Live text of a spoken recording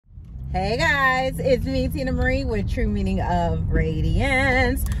Hey guys, it's me, Tina Marie, with True Meaning of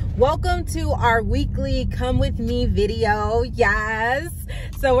Radiance. Welcome to our weekly Come With Me video. Yes.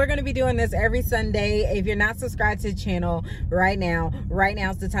 So we're going to be doing this every Sunday. If you're not subscribed to the channel right now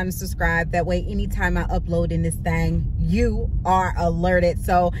is the time to subscribe. That way, anytime I upload in this thing, you are alerted.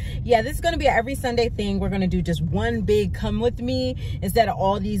 So yeah, this is going to be an every Sunday thing. We're going to do just one big Come With Me instead of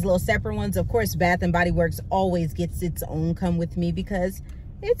all these little separate ones. Of course, Bath and Body Works always gets its own Come With Me because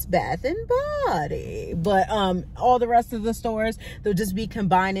it's Bath and Body. But all the rest of the stores, they'll just be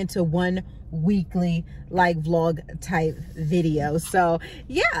combined into one weekly like vlog type video. So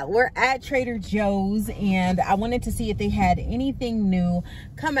yeah, we're at Trader Joe's and I wanted to see if they had anything new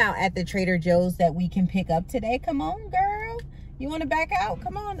come out at the Trader Joe's that we can pick up today. Come on, girl. You want to back out?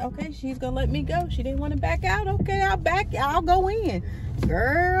 Come on. Okay, she's gonna let me go. She didn't want to back out. Okay, I'll go in.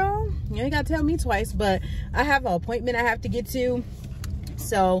 Girl, you ain't gotta tell me twice, but I have an appointment I have to get to.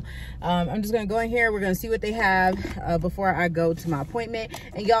 So I'm just gonna go in here. We're gonna see what they have before I go to my appointment.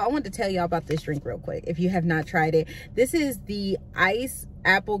 And y'all, I want to tell y'all about this drink real quick if you have not tried it. This is the Ice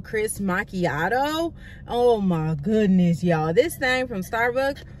Apple Crisp Macchiato. Oh my goodness, y'all, this thing from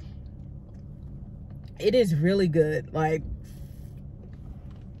Starbucks, it is really good. Like,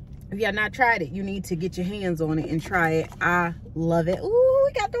 if you have not tried it, you need to get your hands on it and try it. I love it. Ooh,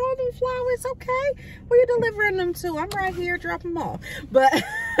 we got all them flowers. Okay, where you delivering them to? I'm right here. Drop them off. But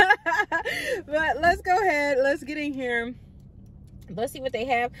but let's go ahead. Let's get in here. Let's see what they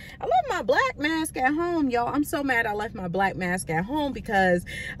have. I left my black mask at home, y'all. I'm so mad I left my black mask at home because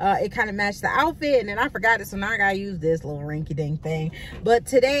it kind of matched the outfit, and then I forgot it, so now I gotta use this little rinky-dink thing. But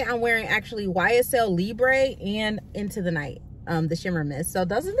today I'm wearing actually YSL Libre and Into the Night, the shimmer mist. So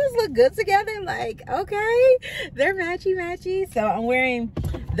doesn't this look good together? Like, okay, they're matchy. So I'm wearing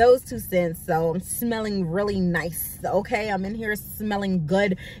those two scents, so I'm smelling really nice. Okay, I'm in here smelling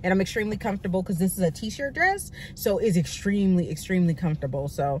good, and I'm extremely comfortable because this is a t-shirt dress, so it's extremely comfortable.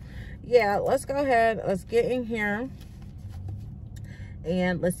 So yeah, let's go ahead, let's get in here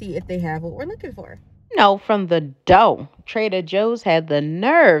and let's see if they have what we're looking for. No, from the dough, Trader Joe's had the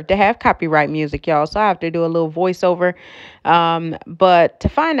nerve to have copyright music, y'all, so I have to do a little voiceover. But to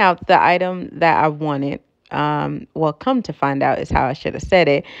find out the item that I wanted, well, come to find out is how I should have said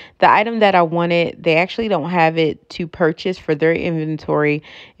it. The item that I wanted, they actually don't have it to purchase for their inventory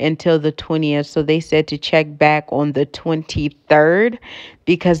until the 20th. So they said to check back on the 23rd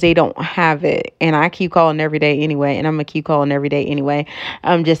because they don't have it. And I keep calling every day anyway, and I'm going to keep calling every day anyway,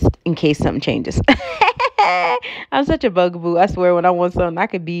 just in case something changes. I'm such a bugaboo. I swear, when I want something, I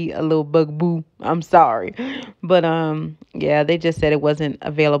could be a little bugaboo. I'm sorry. But yeah, they just said it wasn't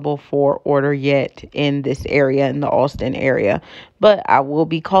available for order yet in this area, in the Austin area. But I will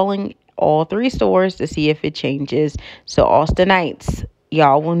be calling all three stores to see if it changes. So Austinites,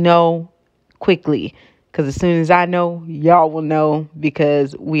 y'all will know quickly, because as soon as I know, y'all will know,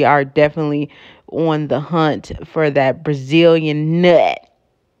 because we are definitely on the hunt for that Brazilian nut.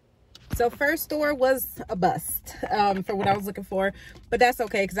 So first store was a bust for what I was looking for, but that's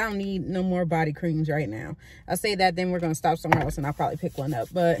okay because I don't need no more body creams right now. I'll say that, then we're going to stop somewhere else and I'll probably pick one up.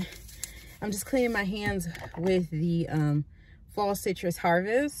 But I'm just cleaning my hands with the Fall Citrus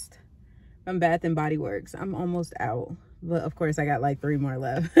Harvest from Bath and Body Works. I'm almost out, but of course I got like 3 more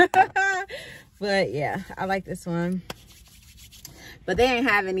left. But yeah, I like this one. But they ain't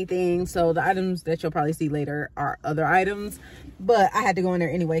have anything, so the items that you'll probably see later are other items. But I had to go in there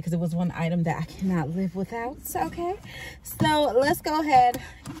anyway because it was one item that I cannot live without. Okay, so let's go ahead,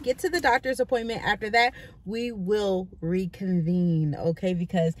 get to the doctor's appointment. After that, we will reconvene, okay?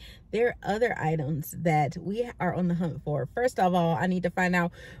 Because there are other items that we are on the hunt for. First of all, I need to find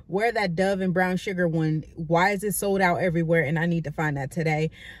out where that Dove and brown sugar one, why is it sold out everywhere? And I need to find that today.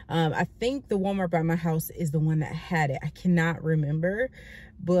 I think the Walmart by my house is the one that had it. I cannot remember,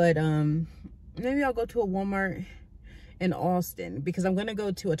 but maybe I'll go to a Walmart in Austin, because I'm gonna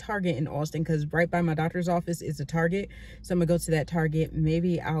go to a Target in Austin because right by my doctor's office is a Target. So I'm gonna go to that Target.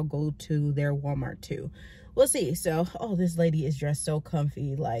 Maybe I'll go to their Walmart too. We'll see. So, oh, this lady is dressed so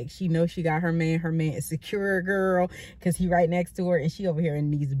comfy. Like, she knows she got her man. Her man is secure, girl, because he right next to her, and she over here in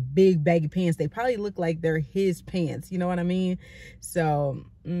these big baggy pants. They probably look like they're his pants. You know what I mean? So,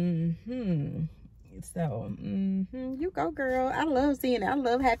 So, you go, girl. I love seeing it. I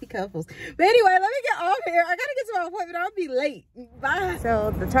love happy couples. But anyway, let me get off here. I gotta get to my appointment. I'll be late. Bye.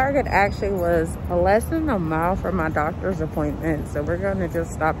 So the Target actually was less than a mile from my doctor's appointment. So we're gonna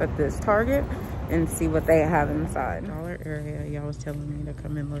just stop at this Target and see what they have inside. Dollar area y'all was telling me to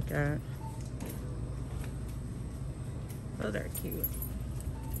come and look at. Oh, they're cute.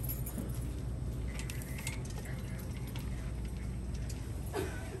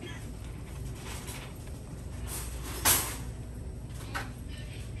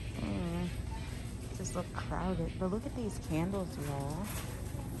 look crowded, but look at these candles, y'all.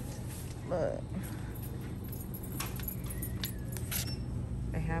 Look.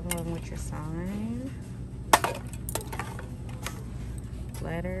 They have one with your sign.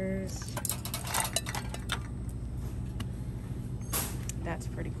 Letters. That's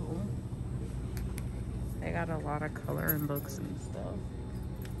pretty cool. They got a lot of coloring books and stuff.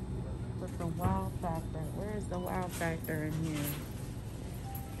 But the wow factor, where is the wow factor in here?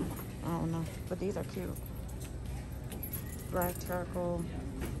 I don't know, but these are cute. Black charcoal,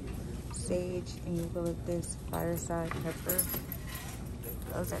 sage, and eucalyptus, fireside pepper.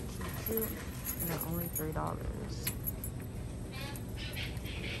 Those are cute, and they're only $3.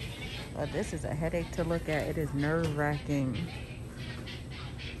 But this is a headache to look at. It is nerve-wracking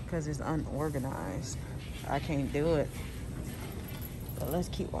because it's unorganized. I can't do it. But let's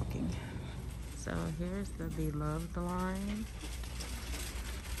keep walking. So here's the Beloved line.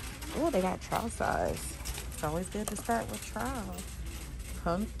 Oh, they got trial size. It's always good to start with trial.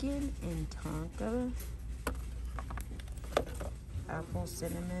 Pumpkin and tonka. Apple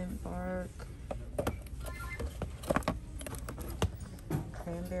cinnamon bark.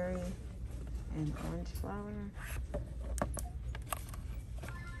 Cranberry and orange flower.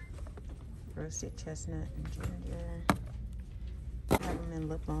 Roasted chestnut and ginger. I have them in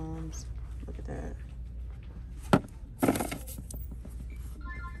lip balms. Look at that.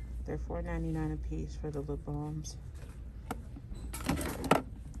 They're $4.99 a piece for the lip balms.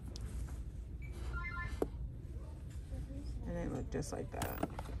 And they look just like that.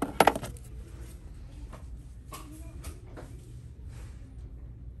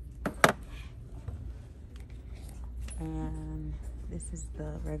 And this is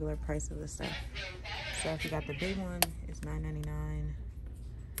the regular price of the stuff. So if you got the big one, it's $9.99.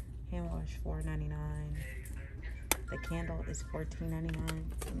 Hand wash, $4.99. The candle is $14.99.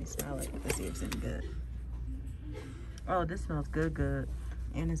 Let me smell it. Let's see if it's any good. Oh, this smells good.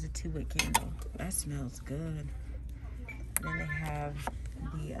 And it's a 2-wick candle. That smells good. Then they have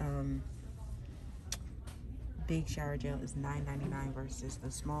the big shower gel is $9.99 versus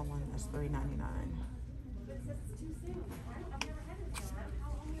the small one that's $3.99.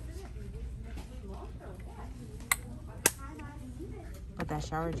 But that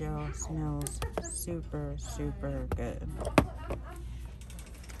shower gel smells super good.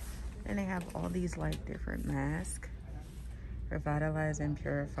 And they have all these like different masks. Revitalizing,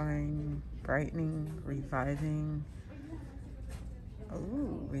 purifying, brightening, reviving.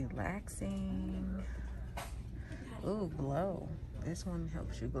 Ooh, relaxing. Ooh, glow. This one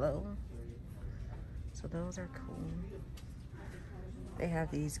helps you glow. So those are cool. They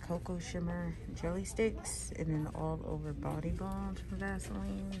have these cocoa shimmer jelly sticks and then all over body balms from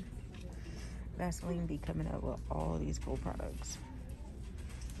Vaseline. Vaseline be coming up with all these cool products.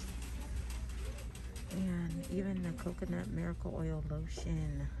 And even the coconut miracle oil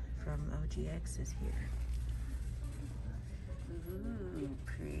lotion from OGX is here. Ooh,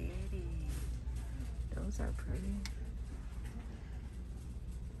 pretty. Those are pretty.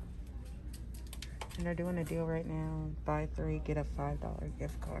 And they're doing a deal right now. Buy 3, get a $5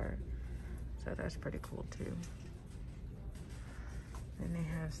 gift card. So that's pretty cool too. Then they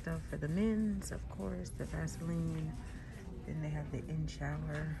have stuff for the men's, of course, the Vaseline. Then they have the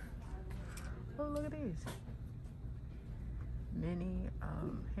in-shower. Oh, look at these. Mini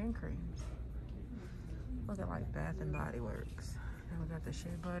hand creams. Looking like Bath and Body Works. And we got the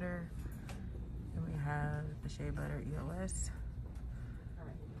Shea Butter. And we have the Shea Butter EOS.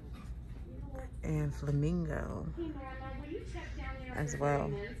 And Flamingo as well.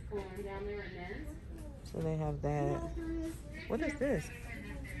 So they have that. What is this?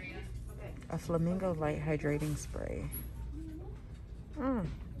 A Flamingo Light Hydrating Spray.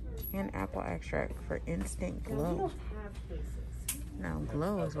 And apple extract for instant glow. Now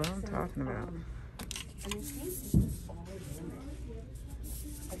glow is what I'm talking about. I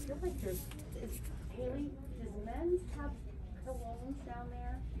feel like there's, Haley, does men's have colognes down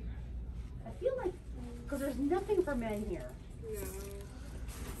there? I feel like, because there's nothing for men here. Yeah.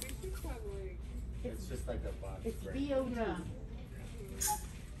 It's just like a box. It's VOD. Yeah.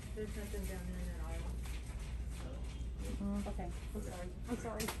 There's nothing down there in that aisle. Okay, I'm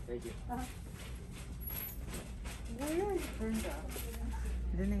sorry. Thank you. Where is Brenda?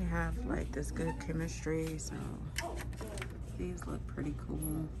 Then they have like this good chemistry, so these look pretty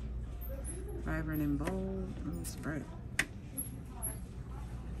cool. Vibrant and bold. Let me spray.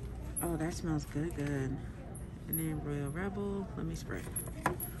 Oh, that smells good. And then Royal Rebel. Let me spray.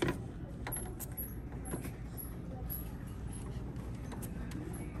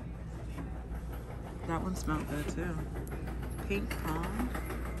 That one smelled good too. Pink Calm.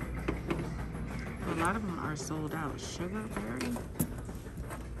 A lot of them are sold out. Sugarberry.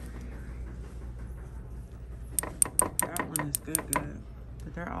 That one is good.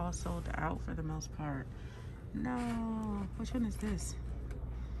 But they're all sold out for the most part. No. Which one is this?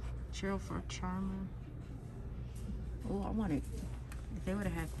 Chill for Charmer. Oh, I want it. If they would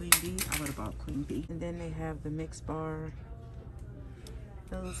have had Queen Bee, I would have bought Queen Bee. And then they have the mix bar.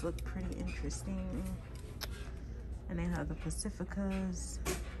 Those look pretty interesting. And they have the Pacificas,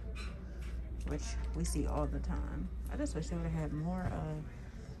 which we see all the time. I just wish they would have had more of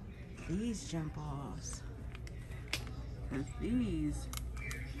these jump offs. Cause these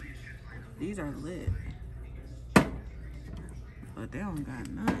are lit. But they don't got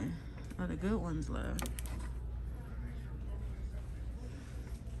none. Oh, the good ones left.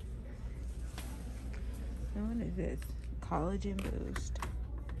 And what is this? Collagen Boost.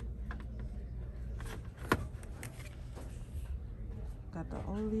 Got the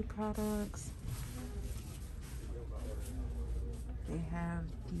Oli products. They have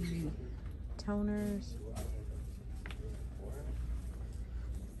the toners.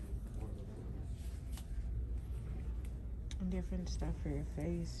 And different stuff for your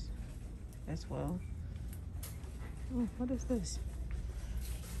face as well. Oh, what is this?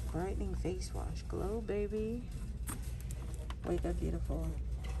 Brightening face wash. Glow, baby. Wake up beautiful.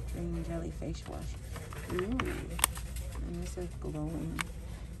 Green jelly face wash. Ooh. And it says glowing.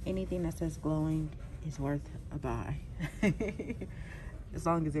 Anything that says glowing is worth a buy. As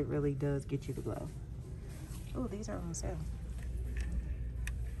long as it really does get you the glow. Oh, these are on sale.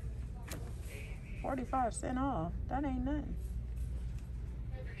 45% off. That ain't nothing.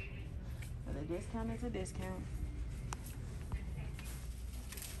 But a discount is a discount.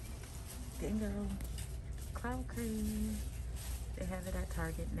 Bingo. Cloud cream. They have it at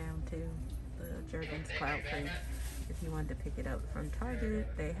Target now too. The Jergens cloud cream. If you wanted to pick it up from Target,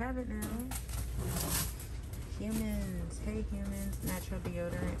 they have it now. Humans. Hey Humans. Natural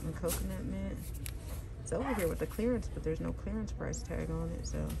deodorant and coconut mint. It's over here with the clearance, but there's no clearance price tag on it,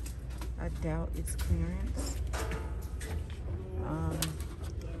 so I doubt it's clearance.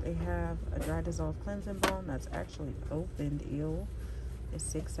 They have a dry dissolve cleansing balm that's actually opened. Ew.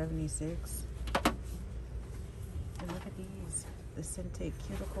 It's $6.76. And look at these, the scented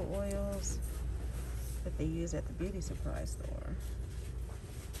cuticle oils that they use at the beauty supply store.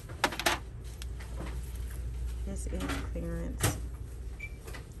 This is clearance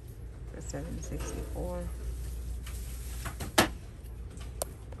for $7.64.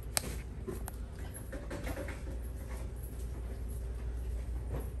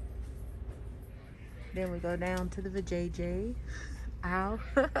 Then we go down to the vajayjay. Ow.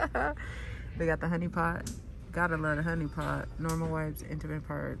 They got the honey pot. Gotta love the honey pot. Normal wipes, intimate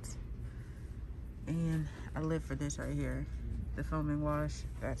parts. And I live for this right here. The foaming wash.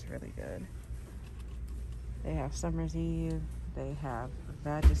 That's really good. They have Summer's Eve. They have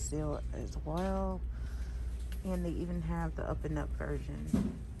Vagisil as well. And they even have the up and up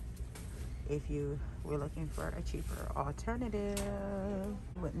version if you were looking for a cheaper alternative.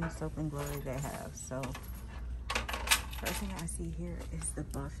 Whitney Soap and Glory they have. So first thing I see here is the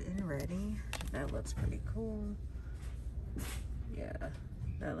Buff and Ready. That looks pretty cool. Yeah,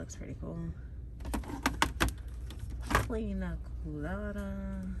 that looks pretty cool. Clean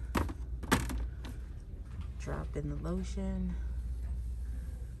Colada. Drop in the Lotion.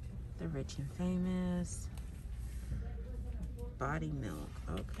 The Rich and Famous. Body Milk.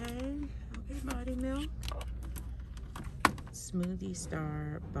 Okay, Body Milk. Smoothie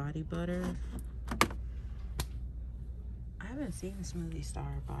Star Body Butter. I haven't seen Smoothie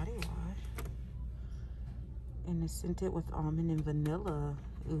Star body wash. And it's scented with almond and vanilla.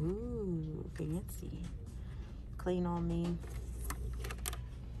 Ooh, fancy. Clean on Me.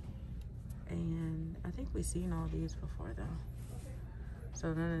 And I think we've seen all these before though.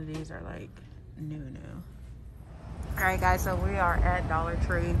 So none of these are like new. All right guys, so we are at Dollar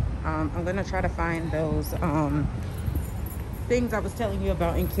Tree. I'm gonna try to find those things I was telling you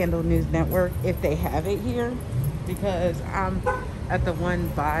about in Candle News Network if they have it here, because I'm at the one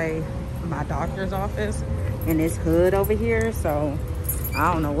by my doctor's office in this hood over here, so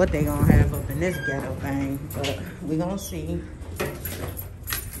I don't know what they gonna have up in this ghetto thing, but we gonna see.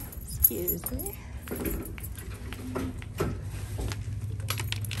 Excuse me.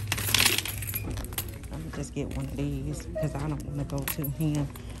 Just get one of these because I don't want to go too ham.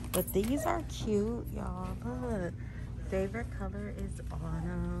 But these are cute, y'all. Look, favorite color is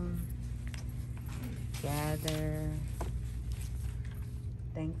Autumn. Gather.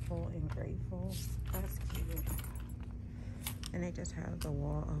 Thankful and Grateful. That's cute. And they just have the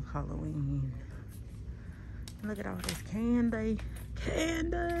wall of Halloween. Look at all this candy.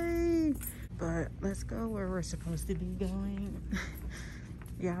 Candy! But let's go where we're supposed to be going.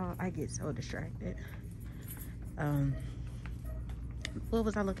 Y'all, I get so distracted. What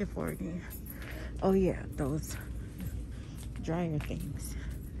was I looking for again? Oh yeah, those dryer things.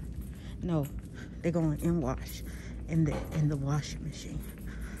 No, they're going in wash in the washing machine.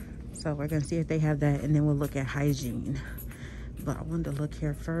 So we're gonna see if they have that, and then we'll look at Hygiene. But I wanted to look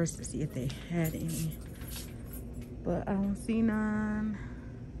here first to see if they had any. But I don't see none.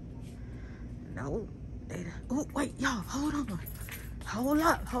 No. Oh wait, y'all, hold on. Hold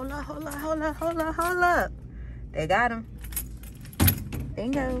up. They got them.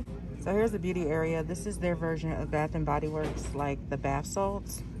 Bingo. So here's the beauty area. This is their version of Bath and Body Works, like the bath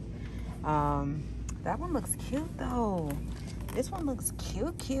salts. That one looks cute though. This one looks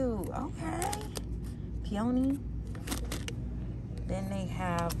cute. Okay. Peony. Then they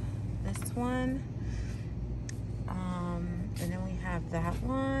have this one. And then we have that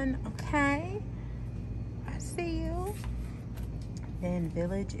one. Okay. I see you. Then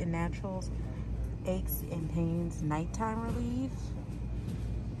Village and Naturals Aches and Pains Nighttime Relief.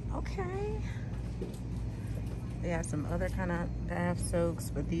 Okay. They have some other kind of bath soaks,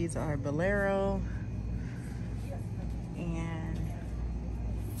 but these are Bolero. And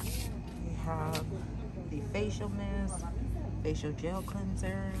we have the facial mist, facial gel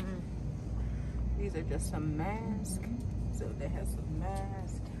cleanser. These are just some masks. So they have some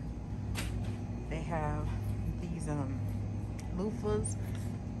masks. They have these loofahs.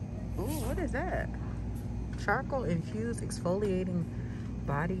 Ooh, what is that? Charcoal infused exfoliating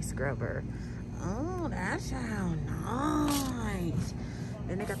body scrubber. Oh, that sounds nice.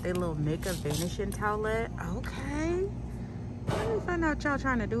 Then they got their little makeup vanishing towelette. Okay. Let me find out y'all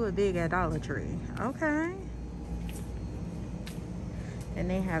trying to do it big at Dollar Tree. Okay. And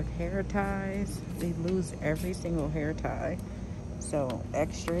they have hair ties. They lose every single hair tie. So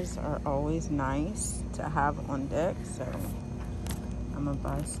extras are always nice to have on deck. So I'm gonna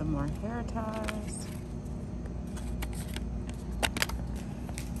buy some more hair ties.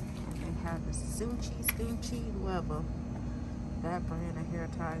 And they have the Scoochie, whoever. That brand of hair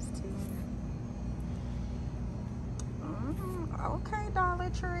ties too. Okay, Dollar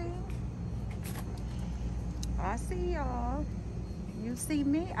Tree. I see y'all. You see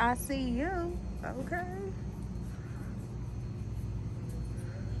me, I see you. Okay.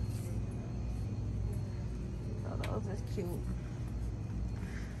 Oh, those is cute.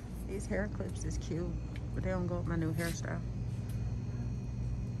 These hair clips is cute, but they don't go with my new hairstyle.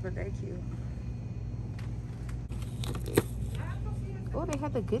 But they cute. Oh, they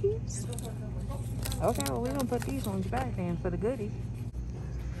have the goodies? Okay, well, we're gonna put these ones back then for the goodies.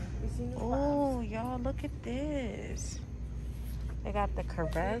 Oh, y'all, look at this. They got the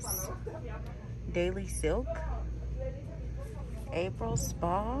Caress Daily Silk April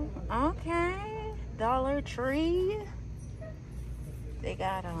Spa. Okay. Dollar Tree. They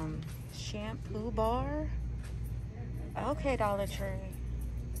got shampoo bar. Okay, Dollar Tree.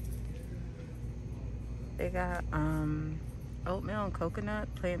 They got oatmeal and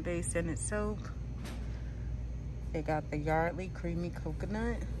coconut plant-based scented soap. They got the Yardley creamy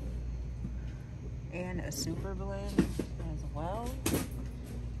coconut and a super blend as well.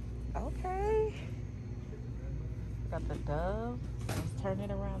 Okay. Got the Dove. Let's turn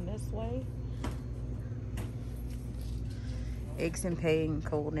it around this way. Aches and pain,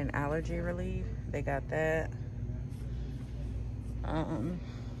 cold and allergy relief. They got that.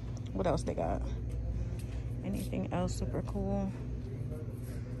 What else they got? Anything else super cool?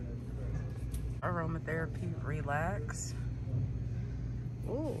 Aromatherapy Relax.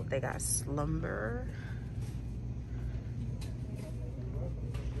 Ooh, they got Slumber.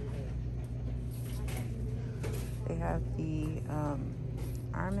 They have the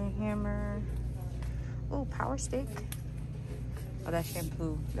Arm & Hammer. Ooh, Power Stick. Oh, that's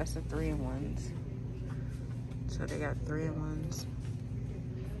shampoo. That's the 3-in-1s. So they got 3-in-1s.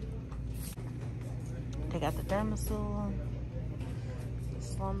 They got the Dermasil, the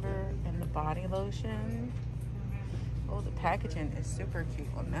Slumber, and the body lotion. Oh, the packaging is super cute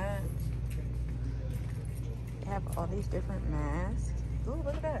on that. They have all these different masks. Ooh,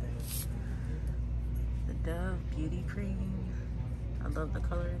 look at that. The Dove Beauty Cream. I love the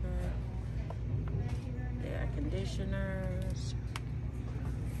color of that. They got conditioners.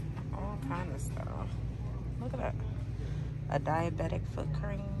 All kind of stuff. Look at that. A diabetic foot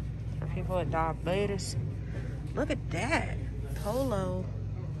cream for people with diabetes. Look at that. Polo.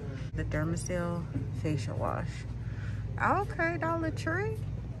 The Dermasil facial wash. Okay, Dollar Tree.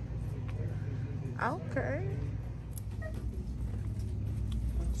 Okay.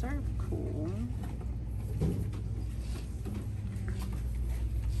 Those are cool.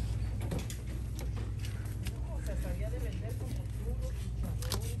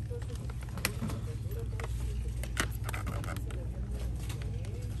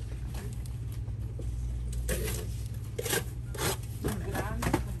 I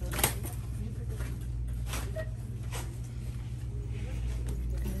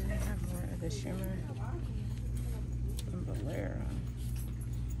have more of the shimmer from Bolero.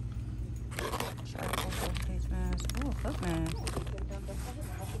 Charcoal face mask. Oh, foot mask.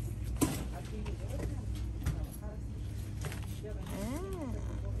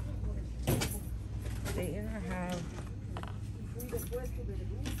 They either have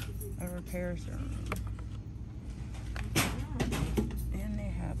a repair serum and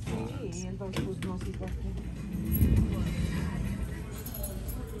they have these.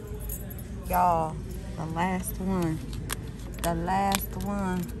 Y'all, the last one,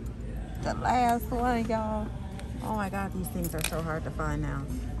 y'all. Oh my God, these things are so hard to find now.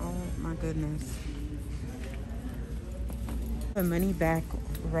 Oh my goodness. The money back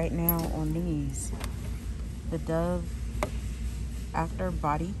right now on these. The Dove After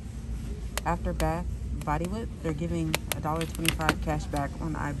Bath Body Whip, they're giving $1.25 cash back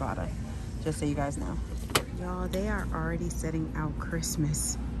on Ibotta. Just so you guys know. Y'all, they are already setting out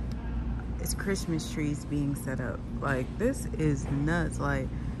Christmas. It's Christmas trees being set up. Like, this is nuts. Like,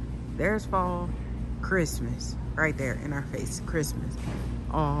 there's fall, Christmas right there in our face. Christmas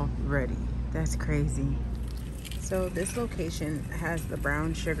already. That's crazy. So this location has the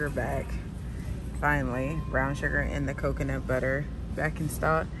brown sugar back. Finally, brown sugar and the coconut butter back in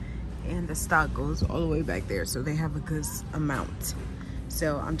stock, and the stock goes all the way back there, so they have a good amount.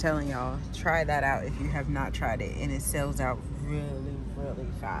 So I'm telling y'all, try that out if you have not tried it, and it sells out really, really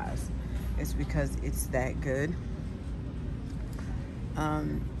fast. It's because it's that good.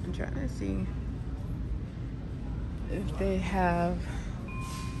 I'm trying to see if they have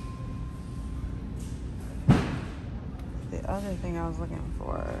the other thing I was looking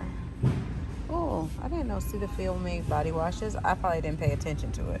for. Oh, I didn't know Cetaphil made body washes. I probably didn't pay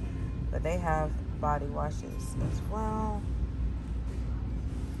attention to it, but they have body washes as well.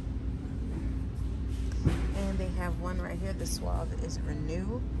 And they have one right here. The Suave is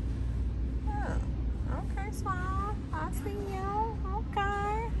Renew. Oh, okay, Suave. I see you.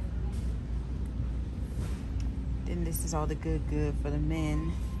 Okay. Then this is all the good for the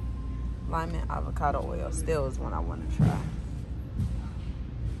men. Lime and avocado oil still is one I want to try.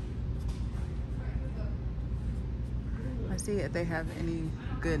 Let's see if they have any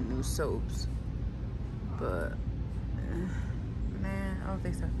good new soaps, but man, I don't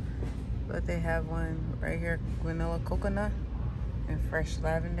think so. But they have one right here, vanilla coconut and fresh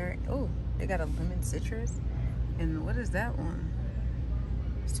lavender. Oh, they got a lemon citrus. And what is that one?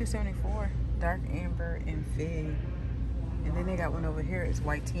 It's $2.74. Dark amber and fig. And then they got one over here. It's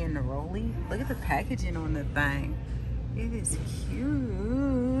white tea and neroli. Look at the packaging on the thing. It is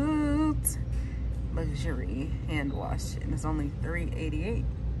cute. Luxury hand wash, and it's only $3.88.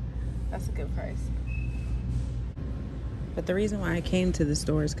 That's a good price. But the reason why I came to the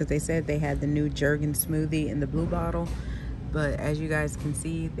store is because they said they had the new Jergens smoothie in the blue bottle, but as you guys can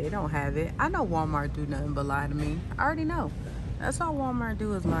see, they don't have it. I know Walmart do nothing but lie to me. I already know. That's all Walmart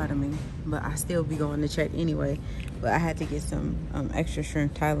do is lie to me, but I still be going to check anyway. But I had to get some extra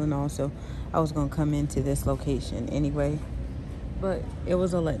strength Tylenol, so I was gonna come into this location anyway. But it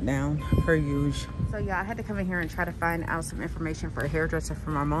was a letdown, per usual. So yeah, I had to come in here and try to find out some information for a hairdresser for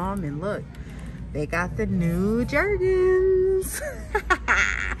my mom. And look, they got the new Jergens.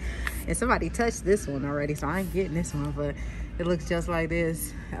 And somebody touched this one already, so I ain't getting this one. But it looks just like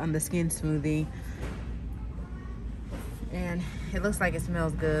this on the skin smoothie. And it looks like it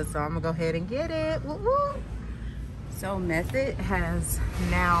smells good, so I'm gonna go ahead and get it. Woo woo. So Method has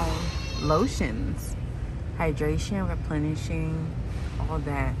now lotions. Hydration, replenishing, all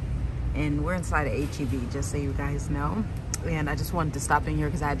that. And we're inside of HEB, just so you guys know. And I just wanted to stop in here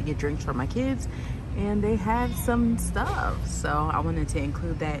because I had to get drinks for my kids, and they had some stuff, so I wanted to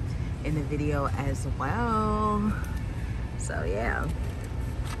include that in the video as well. So yeah,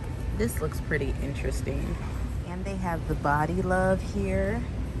 this looks pretty interesting. And they have the Body Love here,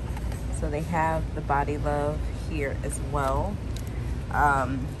 so they have the Body Love here as well.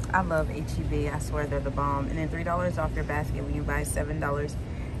 I love HEB. I swear they're the bomb. And then $3 off your basket when you buy $7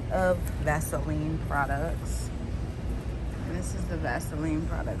 of Vaseline products. And this is the Vaseline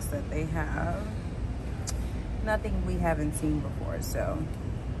products that they have. Nothing we haven't seen before, so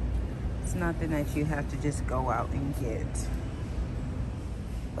it's nothing that you have to just go out and get.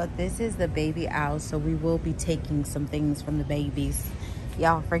 But this is the baby aisle, so we will be taking some things from the babies.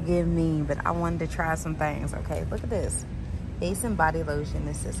 Y'all forgive me, but I wanted to try some things. Okay, look at this. Face and body lotion.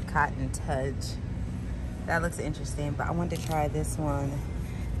 This is Cotton Touch. That looks interesting, but I wanted to try this one.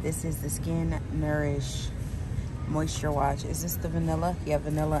 This is the Skin Nourish Moisture Wash. Is this the vanilla? Yeah,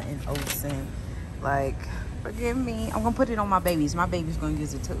 vanilla and oat scent. Like, forgive me. I'm gonna put it on my babies. My baby's gonna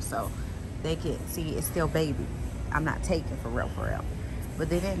use it too, so they can see it's still baby. I'm not taking for real, for real. But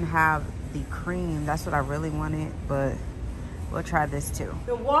they didn't have the cream. That's what I really wanted, but we'll try this too.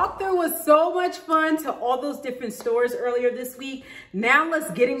 The walkthrough was so much fun to all those different stores earlier this week. Now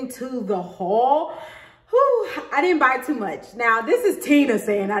let's get into the haul. Whew, I didn't buy too much. Now this is Tina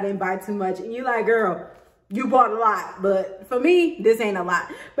saying I didn't buy too much, and you like, girl, you bought a lot, but for me, this ain't a lot.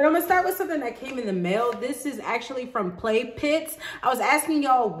 But I'm gonna start with something that came in the mail. This is actually from Playpits. I was asking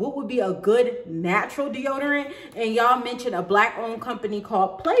y'all what would be a good natural deodorant, and y'all mentioned a Black-owned company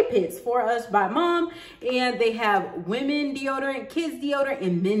called Playpits, For Us by Mom, and they have women deodorant, kids deodorant,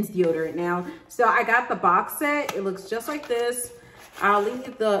 and men's deodorant now. So I got the box set. It looks just like this. I'll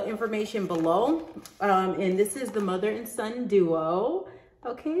leave the information below. And this is the mother and son duo.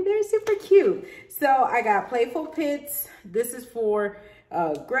 Okay, they're super cute. So I got Playful Pits. This is for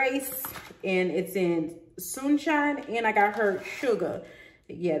Grace, and it's in Sunshine, and I got her Sugar.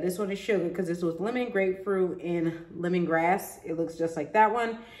 Yeah, this one is Sugar because this was lemon, grapefruit, and lemongrass. It looks just like that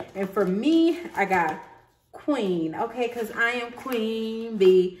one. And for me, I got Queen, okay, because I am Queen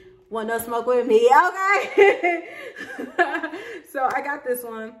Bee. Wanna smoke with me, okay? So I got this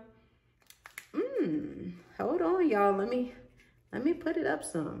one. Hold on, y'all. Let me put it up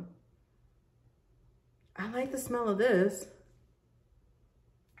some. I like the smell of this.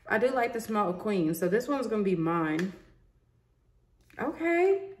 I do like the smell of Queen, so this one's gonna be mine.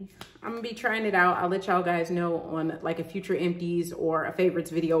 Okay, I'm gonna be trying it out. I'll let y'all guys know on like a future empties or a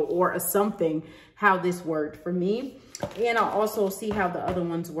favorites video or a something how this worked for me. And I'll also see how the other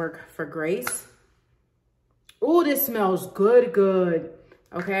ones work for Grace. Oh, this smells good, good.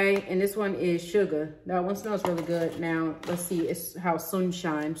 Okay, and this one is Sugar. That one smells really good. Now, let's see it's how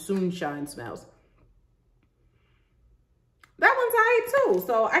Sunshine smells. That one's alright too.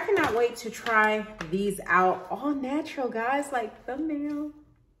 So I cannot wait to try these out. All natural, guys, like thumbnail.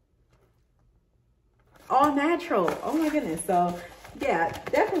 All natural. Oh my goodness. So yeah,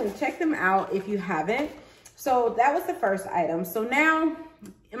 definitely check them out if you haven't. So that was the first item. So now,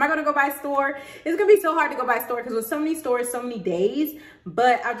 am I gonna go by store? It's gonna be so hard to go by store because with so many stores, so many days,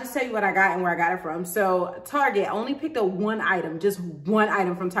 but I'll just tell you what I got and where I got it from. So Target, I only picked up one item, just one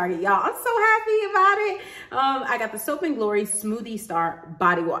item from Target, y'all. I'm so happy about it. I got the Soap and Glory Smoothie Star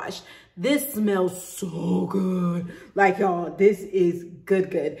Body Wash. This smells so good. Like, y'all, this is good,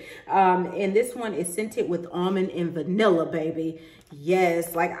 good. And this one is scented with almond and vanilla, baby.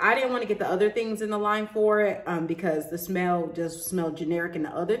 Yes, like I didn't want to get the other things in the line for it because the smell just smelled generic in the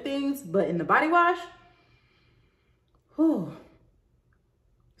other things, but in the body wash, whew,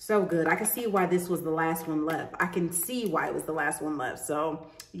 so good. I can see why this was the last one left. I can see why it was the last one left. So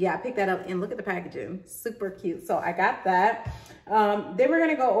yeah, I picked that up and look at the packaging, super cute. So I got that. Then we're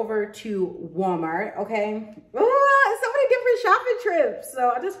gonna go over to Walmart, okay? Oh, so many different shopping trips.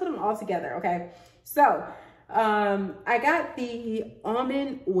 So I just put them all together, okay? So I got the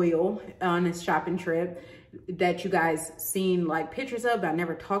almond oil on this shopping trip that you guys seen like pictures of, but I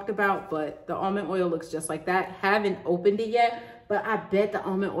never talked about, but the almond oil looks just like that. Haven't opened it yet, but I bet the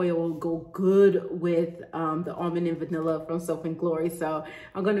almond oil will go good with the almond and vanilla from Soap and Glory. So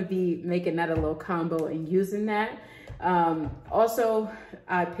I'm gonna be making that a little combo and using that. Also,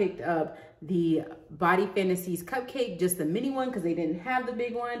 I picked up the Body Fantasies cupcake, just the mini one because they didn't have the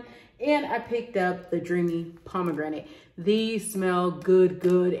big one. And I picked up the Dreamy Pomegranate. These smell good,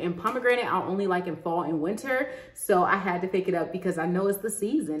 good. And pomegranate I only like in fall and winter. So I had to pick it up because I know it's the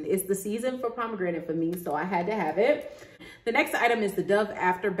season. It's the season for pomegranate for me, so I had to have it. The next item is the Dove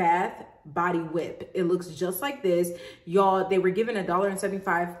After Bath Body Whip. It looks just like this. Y'all, they were given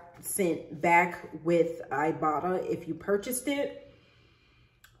 $1.75 back with Ibotta if you purchased it.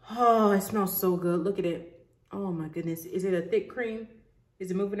 Oh, it smells so good. Look at it. Oh my goodness. Is it a thick cream? Is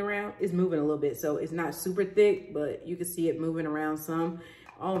it moving around? It's moving a little bit, so it's not super thick, but you can see it moving around some.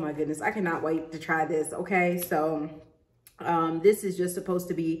 Oh my goodness, I cannot wait to try this, okay? So this is just supposed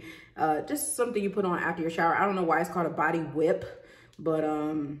to be just something you put on after your shower. I don't know why it's called a body whip, but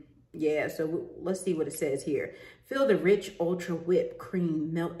yeah, so let's see what it says here. Feel the rich ultra whipped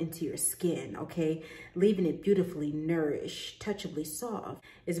cream melt into your skin, okay? Leaving it beautifully nourished, touchably soft.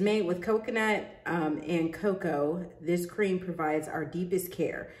 It's made with coconut and cocoa. This cream provides our deepest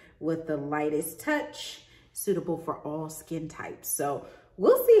care with the lightest touch, suitable for all skin types. So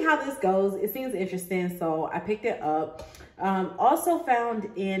we'll see how this goes. It seems interesting, so I picked it up. Also found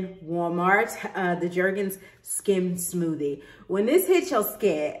in Walmart, the Jergens Skin Smoothie. When this hits your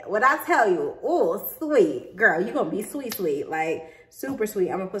skin, what I tell you, oh, sweet. Girl, you're going to be sweet, sweet. Like, super sweet.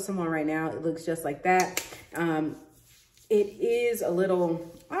 I'm going to put some on right now. It looks just like that. It is a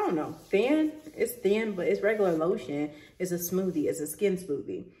little I don't know, thin. It's thin, but it's regular lotion. It's a smoothie. It's a skin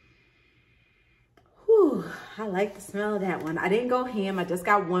smoothie. Whew, I like the smell of that one. I didn't go ham. I just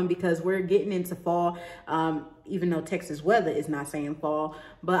got one because we're getting into fall, even though Texas weather is not saying fall.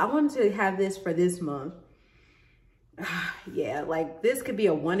 But I wanted to have this for this month. Yeah, like this could be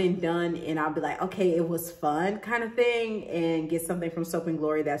a one and done, and I'll be like, okay, it was fun kind of thing, and get something from Soap and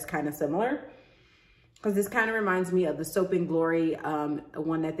Glory that's kind of similar. Because this kind of reminds me of the Soap and Glory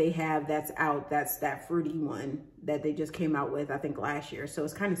one that they have that's out. That's that fruity one that they just came out with, I think, last year. So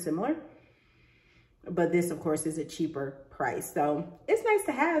it's kind of similar. But this, of course, is a cheaper price. So it's nice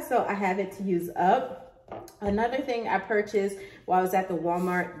to have. So I have it to use up. Another thing I purchased while I was at the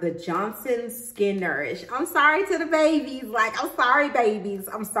Walmart, the Johnson's Skin Nourish. I'm sorry to the babies. Like, I'm sorry, babies.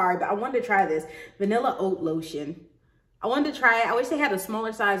 I'm sorry, but I wanted to try this. Vanilla Oat Lotion. I wanted to try it. I wish they had a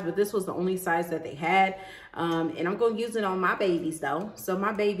smaller size, but this was the only size that they had. And I'm going to use it on my babies, though. So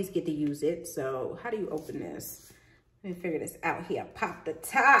my babies get to use it. So how do you open this? Let me figure this out here. Pop the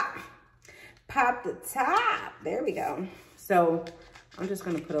top. Pop the top. There we go. So I'm just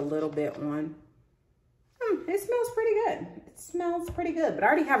going to put a little bit on. It smells pretty good. It smells pretty good. But I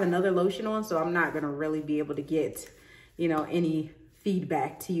already have another lotion on, so I'm not going to really be able to get, you know, any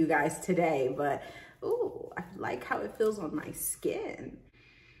feedback to you guys today. But, ooh, I like how it feels on my skin.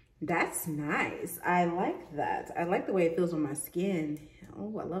 That's nice. I like that. I like the way it feels on my skin.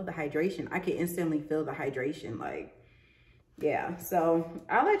 Oh, I love the hydration. I can instantly feel the hydration, like, yeah. So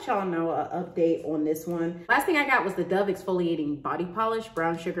I'll let y'all know an update on this one. Last thing I got was the Dove Exfoliating Body Polish,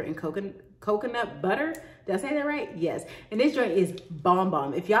 brown sugar and coconut butter. Did I say that right? Yes. And this joint is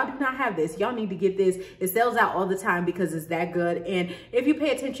bomb. If y'all do not have this, y'all need to get this. It sells out all the time because it's that good. And if you pay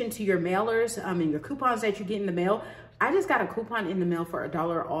attention to your mailers and your coupons that you get in the mail, I just got a coupon in the mail for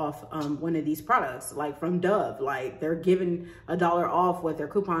 $1 off one of these products, like from Dove. Like, they're giving $1 off with their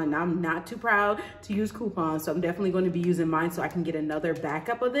coupon, and I'm not too proud to use coupons, so I'm definitely going to be using mine so I can get another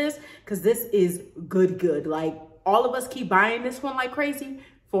backup of this, because this is good. Like, all of us keep buying this one like crazy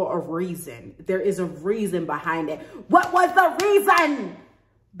for a reason. There is a reason behind it. What was the reason?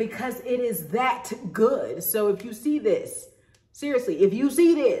 Because it is that good. So if you see this, seriously, if you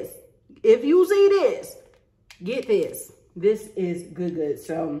see this, get this. This is good.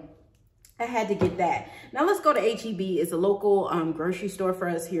 So I had to get that. Now let's go to H-E-B. It's a local grocery store for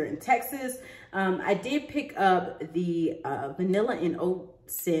us here in Texas. I did pick up the Vanilla and Oat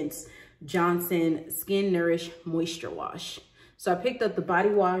Scents Johnson Skin Nourish Moisture Wash. So I picked up the body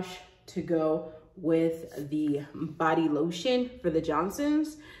wash to go with the body lotion for the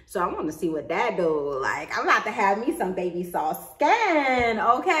Johnsons. So I want to see what that do. Like, I'm about to have me some baby sauce skin,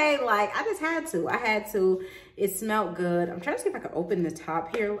 okay? Like, I just had to. I had to. It smelled good. I'm trying to see if I can open the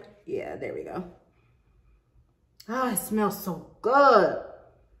top here. Yeah, there we go. Oh, it smells so good.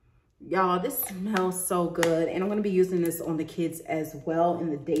 Y'all, this smells so good. And I'm going to be using this on the kids as well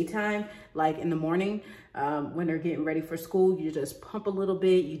in the daytime, like in the morning. When they're getting ready for school, you just pump a little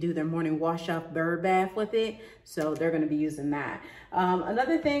bit. You do their morning wash off bird bath with it. So they're going to be using that.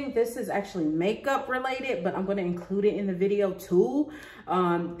 Another thing, this is actually makeup related, but I'm going to include it in the video too.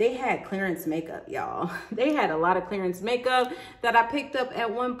 They had clearance makeup, y'all. They had a lot of clearance makeup that I picked up at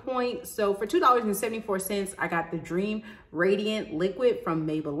one point. So for $2.74, I got the Dream Radiant Liquid from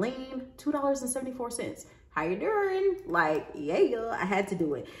Maybelline, $2.74. How you doing? Like, yeah, I had to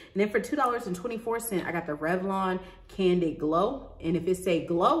do it. And then for $2.24, I got the Revlon Candid Glow. And if it say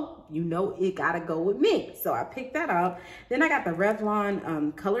glow, you know it gotta go with me. So I picked that up. Then I got the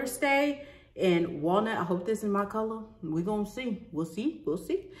Revlon Color Stay and Walnut. I hope this is my color. We're gonna see. We'll see.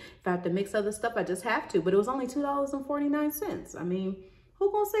 If I have to mix other stuff, I just have to. But it was only $2.49. I mean, who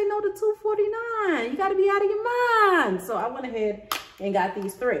gonna say no to $2.49? You gotta be out of your mind. So I went ahead and got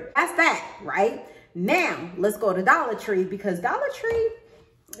these three. That's that, right? Now, let's go to Dollar Tree, because Dollar Tree,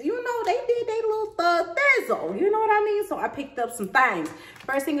 you know, they did their little thizzle. You know what I mean? So I picked up some things.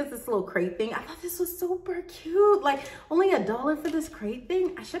 First thing is this little crate thing. I thought this was super cute. Like, only $1 for this crate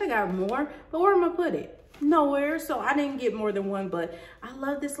thing. I should have got more, but where am I put it? Nowhere. So I didn't get more than one, but I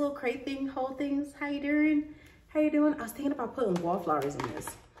love this little crate thing, whole things. How you doing? How you doing? I was thinking about putting wallflowers in this.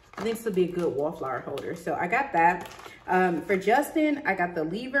 I think this would be a good wallflower holder. So I got that. For Justin, I got the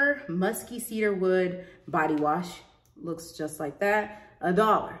Lever Musky Cedar Wood Body Wash. Looks just like that.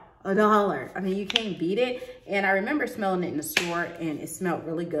 $1. I mean, you can't beat it. And I remember smelling it in the store, and it smelled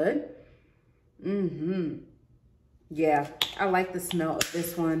really good. Yeah, I like the smell of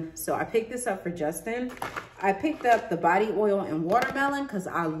this one. So I picked this up for Justin. I picked up the body oil and watermelon because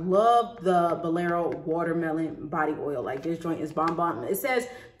I love the Bolero watermelon body oil. Like, this joint is bomb bomb. It says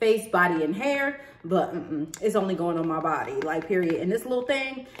face, body, and hair, but it's only going on my body, like, period. And this little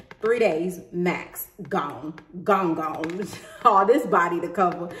thing, 3 days max, gone. All this body to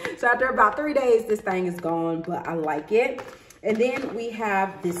cover. So after about 3 days, this thing is gone, but I like it. And then we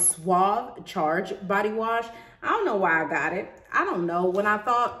have this Suave Charge body wash. I don't know why I got it. I don't know. When I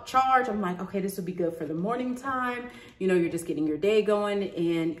thought Charge, I'm like, okay, this would be good for the morning time. You know, you're just getting your day going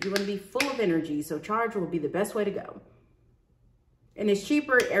and you want to be full of energy. So Charge will be the best way to go. And it's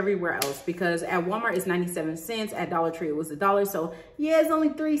cheaper everywhere else because at Walmart it's 97 cents. At Dollar Tree it was $1. So yeah, it's only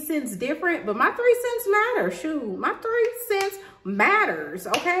 3 cents different, but my 3 cents matter. Shoot, my 3 cents matters.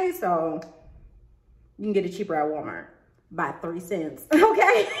 Okay, so you can get it cheaper at Walmart by 3 cents.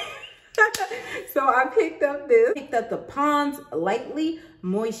 Okay. So I picked up the Pond's Lightly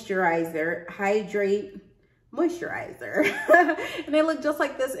Moisturizer Hydrate Moisturizer. And they look just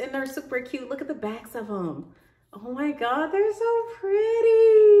like this and they're super cute. Look at the backs of them. Oh my God, they're so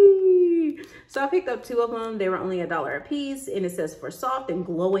pretty. So I picked up 2 of them. They were only $1 a piece, and it says for soft and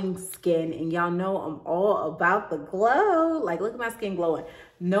glowing skin. And y'all know I'm all about the glow. Like, look at my skin glowing.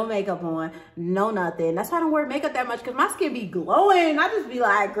 No makeup on, no nothing. That's why I don't wear makeup that much, because my skin be glowing. I just be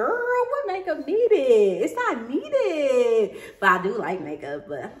like, girl, what makeup needed? It's not needed. But I do like makeup,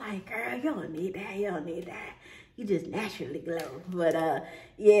 but I'm like, girl, you don't need that. You don't need that. You just naturally glow. But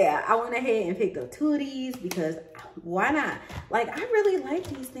yeah, I went ahead and picked up 2 of these because why not? Like, I really like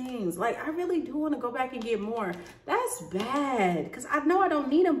these things. Like, I really do want to go back and get more. That's bad because I know I don't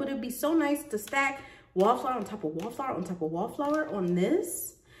need them, but it'd be so nice to stack wallflower on top of wallflower on top of wallflower on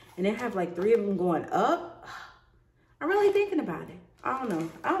this, and then have like 3 of them going up. I'm really thinking about it. I don't know.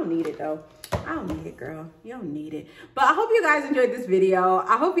 I don't need it though. I don't need it, girl. You don't need it. But I hope you guys enjoyed this video.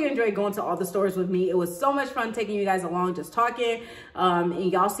 I hope you enjoyed going to all the stores with me. It was so much fun taking you guys along, just talking,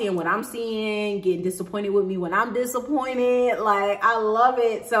 and y'all seeing what I'm seeing, getting disappointed with me when I'm disappointed. Like, I love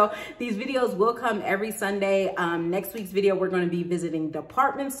it. So these videos will come every Sunday. Next week's video, we're going to be visiting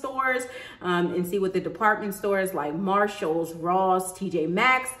department stores and see what the department stores like Marshall's, Ross, TJ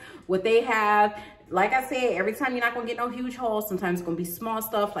Maxx, what they have. Like I said, every time you're not gonna get no huge hauls. Sometimes it's gonna be small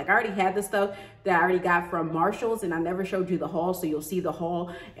stuff. Like, I already had the stuff that I already got from Marshall's, and I never showed you the haul, so you'll see the haul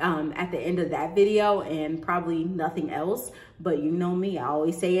at the end of that video, and probably nothing else. But you know me, I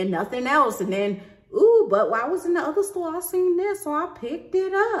always say nothing else, and then ooh, but while I was in the other store, I seen this, so I picked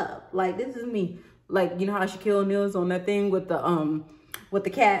it up. Like, this is me. Like, you know how Shaquille O'Neal's on that thing with the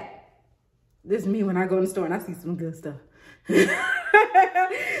cat? This is me when I go in the store and I see some good stuff.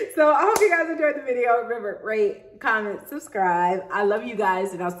 So I hope you guys enjoyed the video. Remember, rate, comment, subscribe. I love you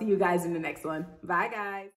guys, and I'll see you guys in the next one. Bye, guys.